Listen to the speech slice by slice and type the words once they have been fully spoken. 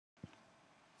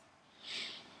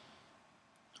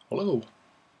Hello.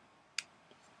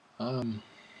 I'm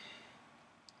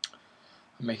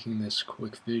making this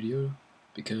quick video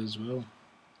because, well,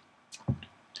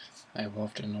 I've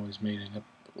often always made up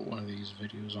one of these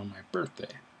videos on my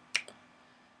birthday.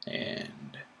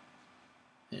 And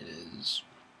it is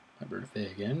my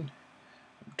birthday again.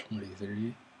 I'm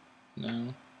 23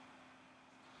 now.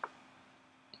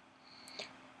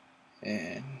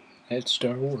 And it's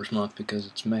Star Wars month because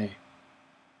it's May.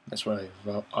 That's what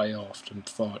I often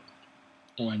thought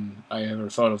when I ever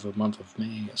thought of the month of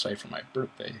May aside from my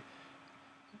birthday.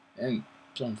 And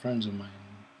some friends of mine,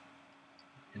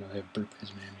 they have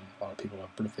birthdays in May. I mean, a lot of people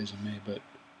have birthdays in May, but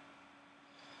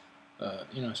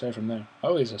aside from that, I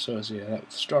always associate that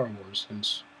with Star Wars,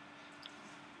 since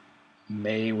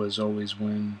May was always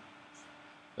when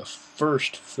the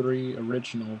first 3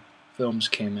 original films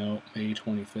came out, May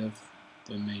 25th,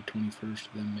 then May 21st,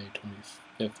 then May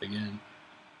 25th again.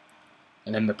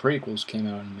 And then the prequels came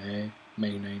out in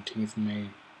May 19th,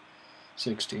 May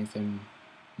 16th, and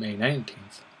May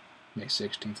 19th. May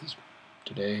 16th is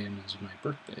today and is my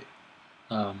birthday.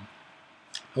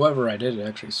 However, I did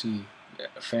actually see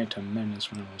Phantom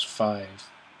Menace when I was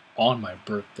 5 on my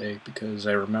birthday, because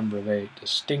I remember they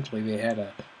had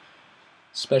a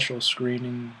special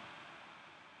screening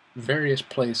various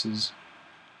places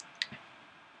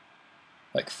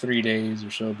like 3 days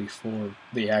or so before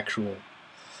the actual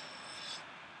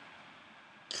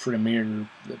premiere,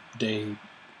 the day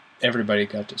everybody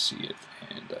got to see it.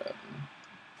 And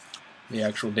the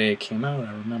actual day it came out,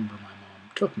 I remember my mom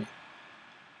took me.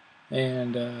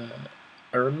 And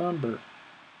I remember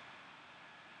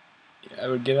I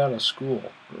would get out of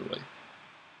school early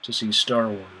to see Star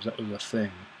Wars. That was a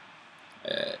thing.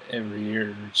 Every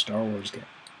year Star Wars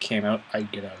came out,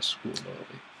 I'd get out of school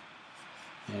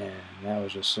early. And that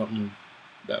was just something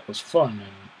that was fun,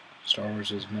 and Star Wars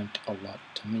has meant a lot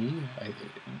to me. If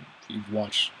you've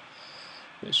watched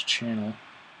this channel,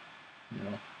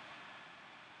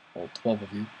 all 12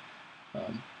 of you,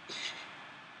 right,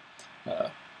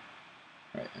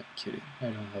 I'm kidding. I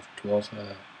don't have 12.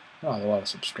 I don't have a lot of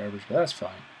subscribers, but that's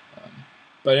fine.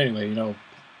 But anyway,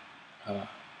 I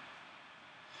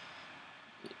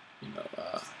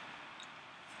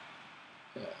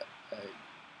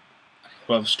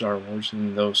love Star Wars,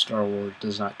 and though Star Wars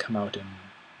does not come out in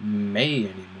May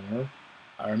anymore,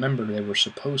 I remember they were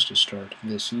supposed to start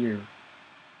this year.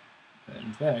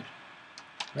 In fact,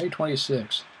 May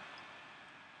 26th,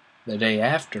 the day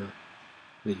after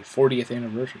the 40th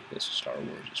anniversary. This Star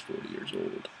Wars is 40 years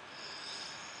old.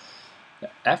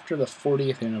 After the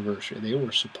 40th anniversary, they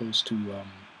were supposed to,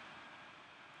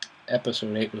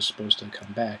 Episode 8 was supposed to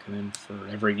come back, and then for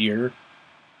every year,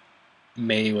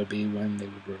 May would be when they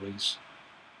would release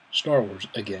Star Wars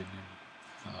again.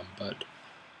 But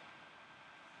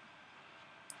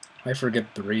I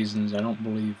forget the reasons. I don't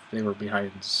believe they were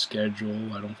behind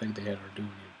schedule. I don't think they had to do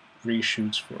any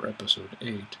reshoots for Episode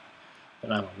 8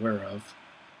 that I'm aware of.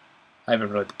 I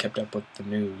haven't really kept up with the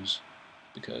news,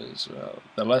 because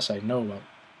the less I know about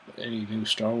any new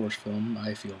Star Wars film,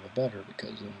 I feel the better,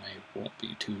 because then I won't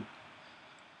be too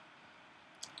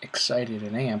excited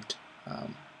and amped.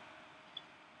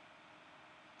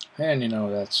 And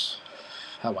that's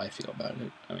how I feel about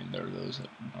it. I mean, there are those that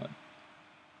want to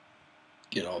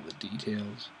get all the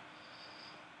details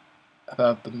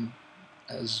about them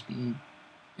as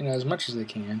much as they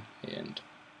can, and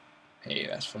hey,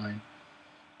 that's fine.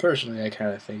 Personally, I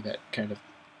kind of think that kind of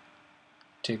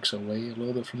takes away a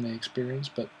little bit from the experience,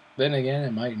 but then again,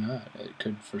 it might not. It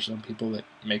could, for some people, it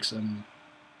makes them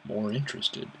more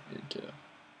interested into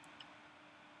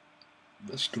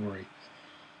the story.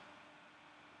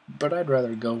 But I'd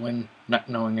rather go in not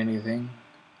knowing anything,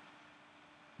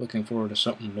 looking forward to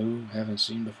something new I haven't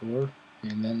seen before,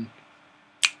 and then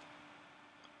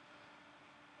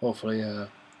hopefully a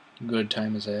good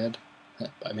time is had,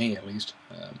 by me at least.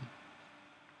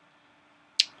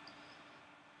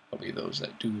 There'll be those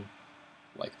that do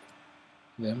like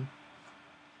them.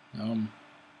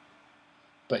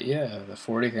 But yeah, the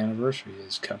 40th anniversary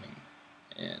is coming,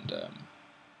 and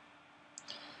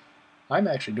I'm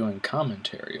actually doing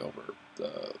commentary over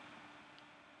the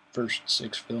first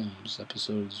 6 films,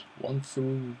 episodes 1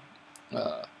 through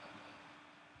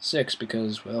 6,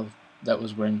 because, well, that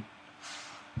was when,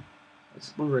 as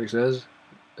the Blu-ray says,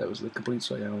 that was the complete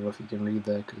saga. I don't know if you can read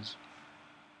that, because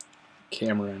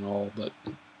camera and all, but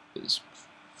is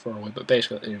far away. But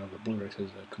basically, the Blu-ray says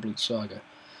a complete saga.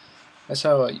 That's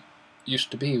how it used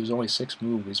to be. It was only 6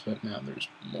 movies, but now there's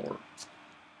more.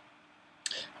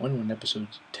 I wonder when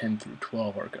episodes 10 through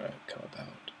 12 are going to come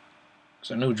about.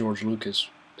 Because I know George Lucas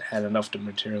had enough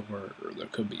material where there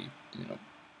could be,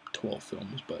 12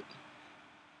 films, but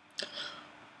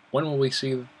when will we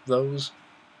see those?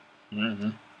 Mm-hmm.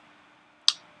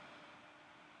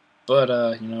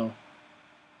 But you know,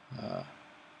 uh,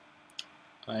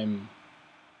 I'm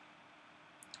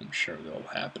sure they'll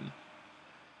happen.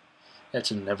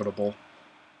 It's inevitable.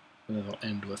 And it'll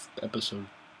end with episode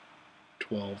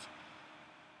 12. At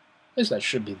least that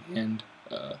should be the end.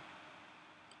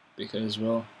 Because,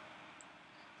 well,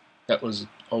 that was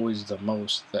always the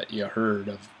most that you heard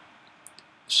of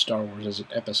Star Wars as an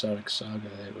episodic saga.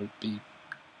 It would be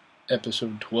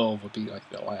episode 12 would be like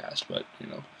the last, but you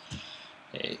know,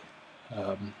 hey,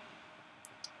 I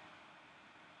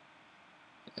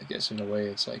guess in a way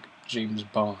it's like James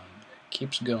Bond. It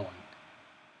keeps going,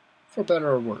 for better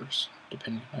or worse,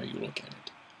 depending on how you look at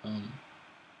it.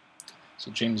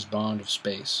 So James Bond of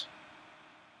space,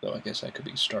 though I guess that could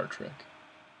be Star Trek,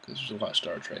 because there's a lot of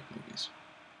Star Trek movies.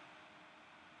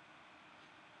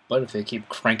 But if they keep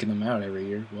cranking them out every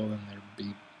year, well,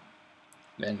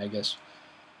 then I guess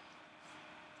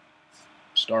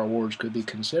Star Wars could be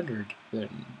considered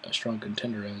then a strong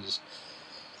contender as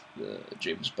the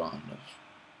James Bond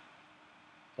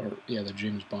the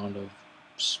James Bond of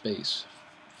space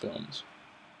films.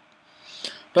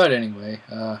 But anyway,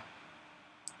 you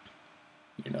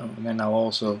know, and then I'll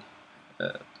also,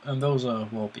 and those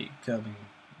will be coming.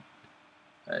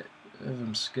 I have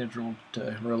them scheduled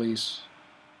to release.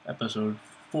 Episode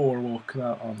 4 will come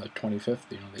out on the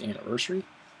 25th, you know, the anniversary.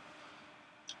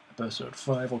 Episode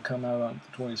 5 will come out on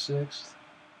the 26th.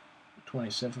 The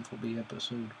 27th will be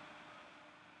episode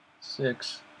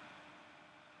 6.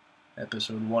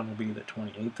 Episode 1 will be the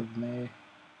 28th of May.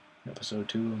 Episode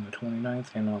 2 on the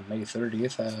 29th. And on May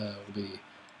 30th will be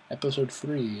episode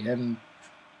 3. And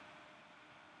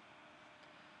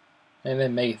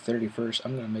then May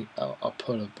 31st, I'll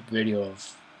put up a video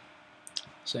of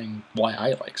saying why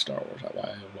I like Star Wars, why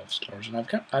I love Star Wars, and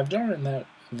I've done it in that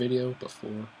video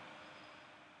before.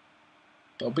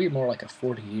 It'll be more like a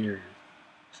 40-year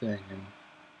thing, and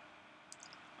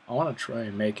I want to try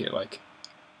and make it like,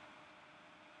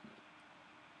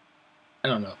 I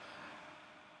don't know,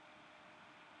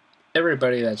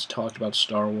 everybody that's talked about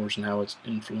Star Wars and how it's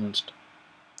influenced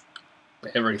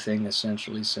everything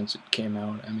essentially since it came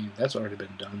out. I mean, that's already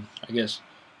been done. I guess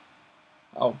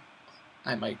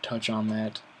I might touch on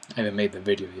that. I haven't made the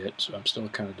video yet, so I'm still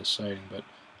kind of deciding, but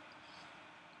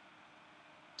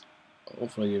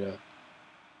hopefully in a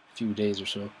few days or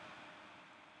so.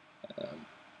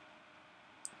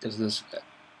 Because this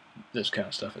kind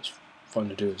of stuff is fun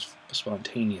to do. It's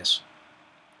spontaneous.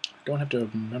 Don't have to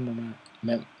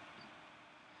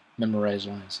memorize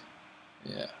lines.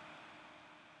 Yeah.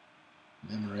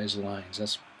 Memorize lines.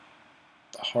 That's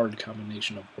a hard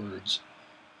combination of words,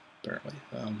 apparently.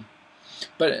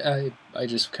 But I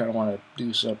just kind of want to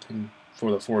do something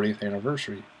for the 40th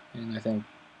anniversary, and I think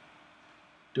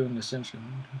doing essentially,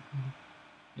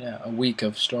 a week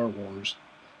of Star Wars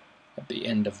at the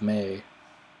end of May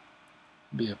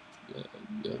would be a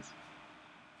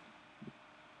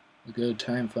good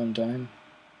time, fun time.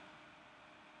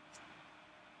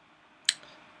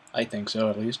 I think so,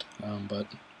 at least. But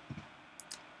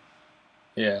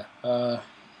yeah,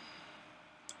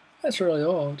 that's really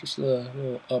all. Just a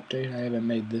little update. I haven't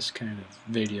made this kind of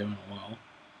video in a while.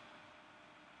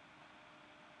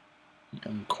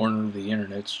 In the corner of the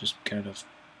internet's just kind of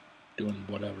doing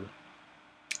whatever.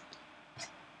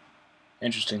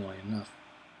 Interestingly enough,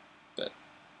 that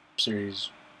series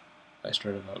I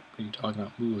started out talking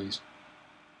about movies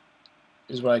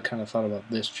is what I kind of thought about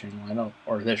this channel. I know,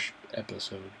 or this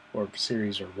episode, or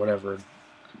series, or whatever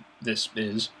this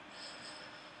is.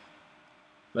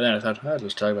 But then I thought, I'd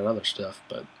just talk about other stuff,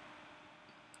 but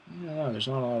I don't know, there's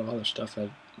not a lot of other stuff that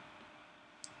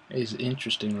is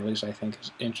interesting, or at least I think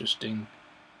is interestingly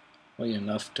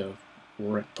enough to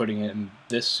warrant putting it in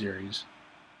this series.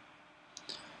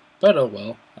 But oh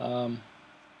well.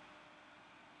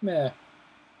 Yeah.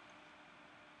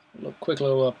 Quick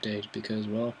little update, because,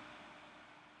 well,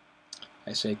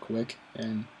 I say quick,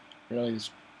 and really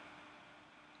it's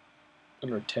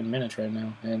under 10 minutes right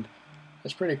now, and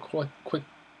it's pretty quick.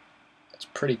 It's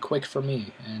pretty quick for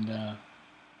me, and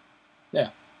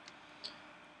yeah.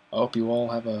 I hope you all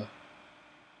have a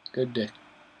good day.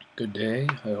 Good day.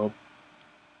 I hope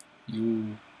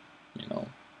you know,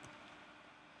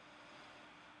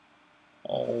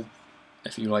 all,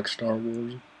 if you like Star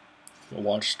Wars, will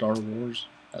watch Star Wars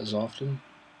as often,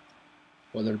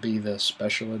 whether it be the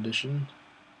special edition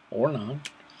or not.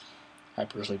 I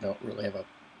personally don't really have a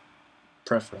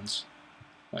preference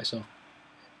myself.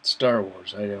 Star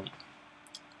Wars, I don't.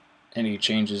 Any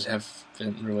changes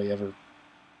haven't really ever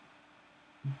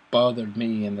bothered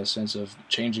me in the sense of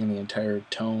changing the entire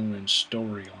tone and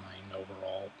storyline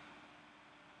overall.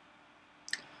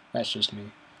 That's just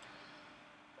me.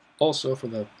 Also, for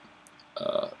the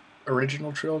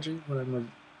original trilogy,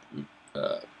 when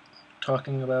I'm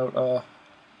talking about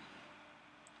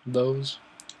those,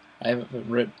 I haven't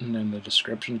written in the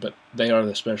description, but they are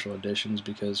the special editions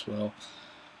because, well,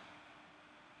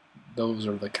 those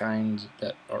are the kinds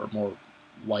that are more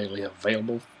widely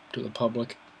available to the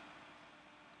public,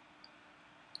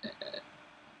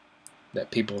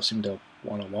 that people seem to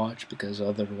want to watch, because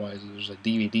otherwise there's a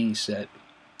DVD set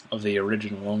of the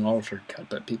original unaltered cut,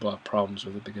 but people have problems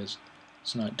with it because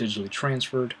it's not digitally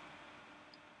transferred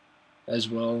as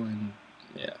well, and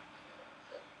yeah.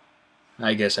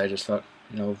 I guess I just thought,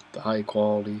 the high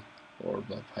quality, or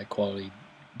the high quality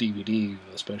DVD,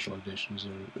 the special editions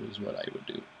is what I would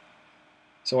do.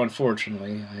 So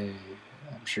unfortunately,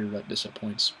 I'm sure that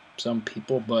disappoints some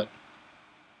people, but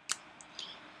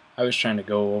I was trying to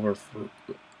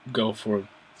go for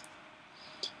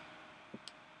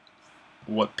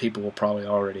what people will probably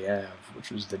already have, which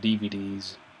was the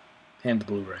DVDs and the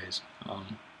Blu-rays.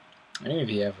 And if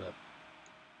you have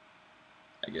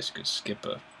I guess you could skip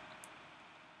a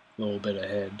little bit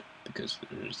ahead, because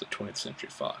there's the 20th Century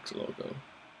Fox logo,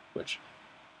 which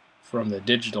from the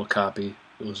digital copy,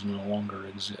 those no longer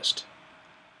exist.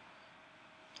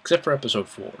 Except for episode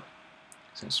 4,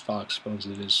 since Fox owns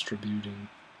the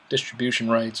distribution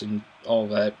rights and all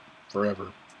that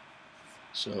forever.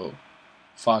 So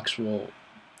Fox will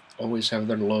always have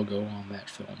their logo on that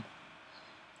film.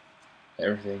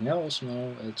 Everything else,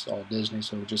 no, it's all Disney,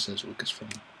 so it just says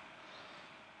Lucasfilm.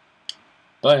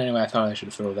 But anyway, I thought I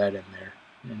should throw that in there.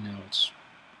 And now it's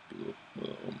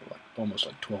almost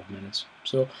like 12 minutes.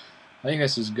 So I think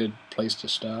this is a good place to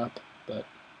stop, but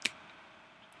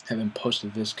I haven't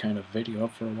posted this kind of video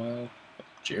up for a while.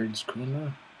 Jared's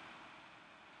Corner.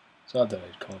 It's odd that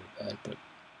I'd call it that, but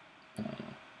I don't know.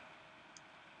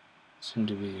 It seemed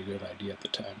to be a good idea at the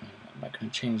time. I'm not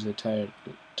going to change the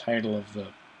title of the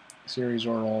series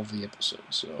or all of the episodes,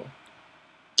 so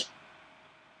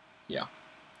yeah.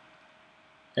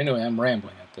 Anyway, I'm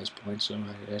rambling at this point, so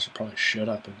I should probably shut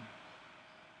up and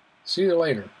see you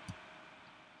later.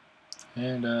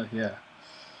 And yeah.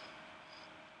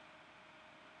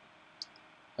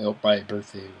 I hope my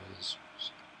birthday was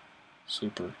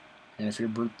super. And if your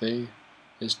birthday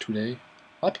is today,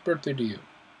 happy birthday to you.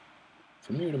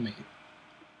 From you to me.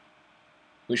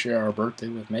 We share our birthday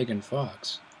with Megan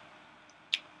Fox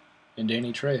and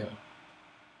Danny Trejo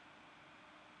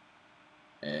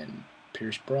and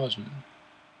Pierce Brosnan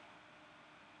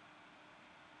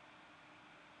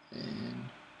and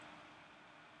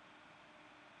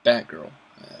Batgirl,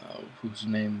 whose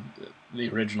name, the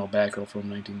original Batgirl from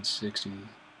 1960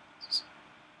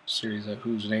 series,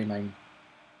 whose name I'm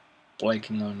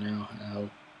blanking on now.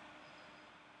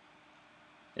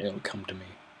 It'll come to me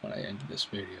when I end this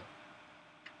video.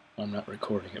 When I'm not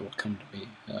recording, it will come to me.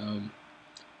 And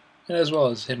as well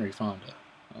as Henry Fonda.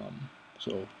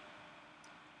 So,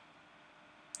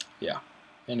 yeah.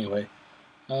 Anyway,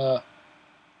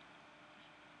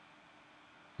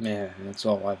 man, that's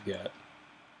all I've got.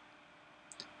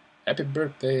 Happy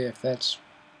birthday if it's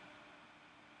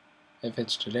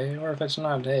today, or if it's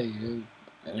not today.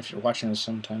 And if you're watching this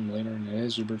sometime later and it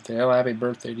is your birthday, well, happy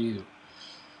birthday to you.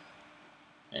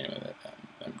 Anyway,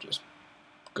 I'm just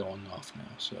going off now,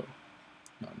 so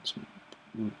on some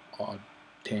odd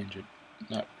tangent.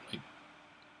 Not really.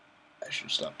 I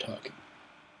should stop talking.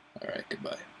 Alright,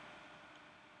 goodbye.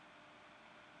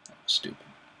 That was stupid.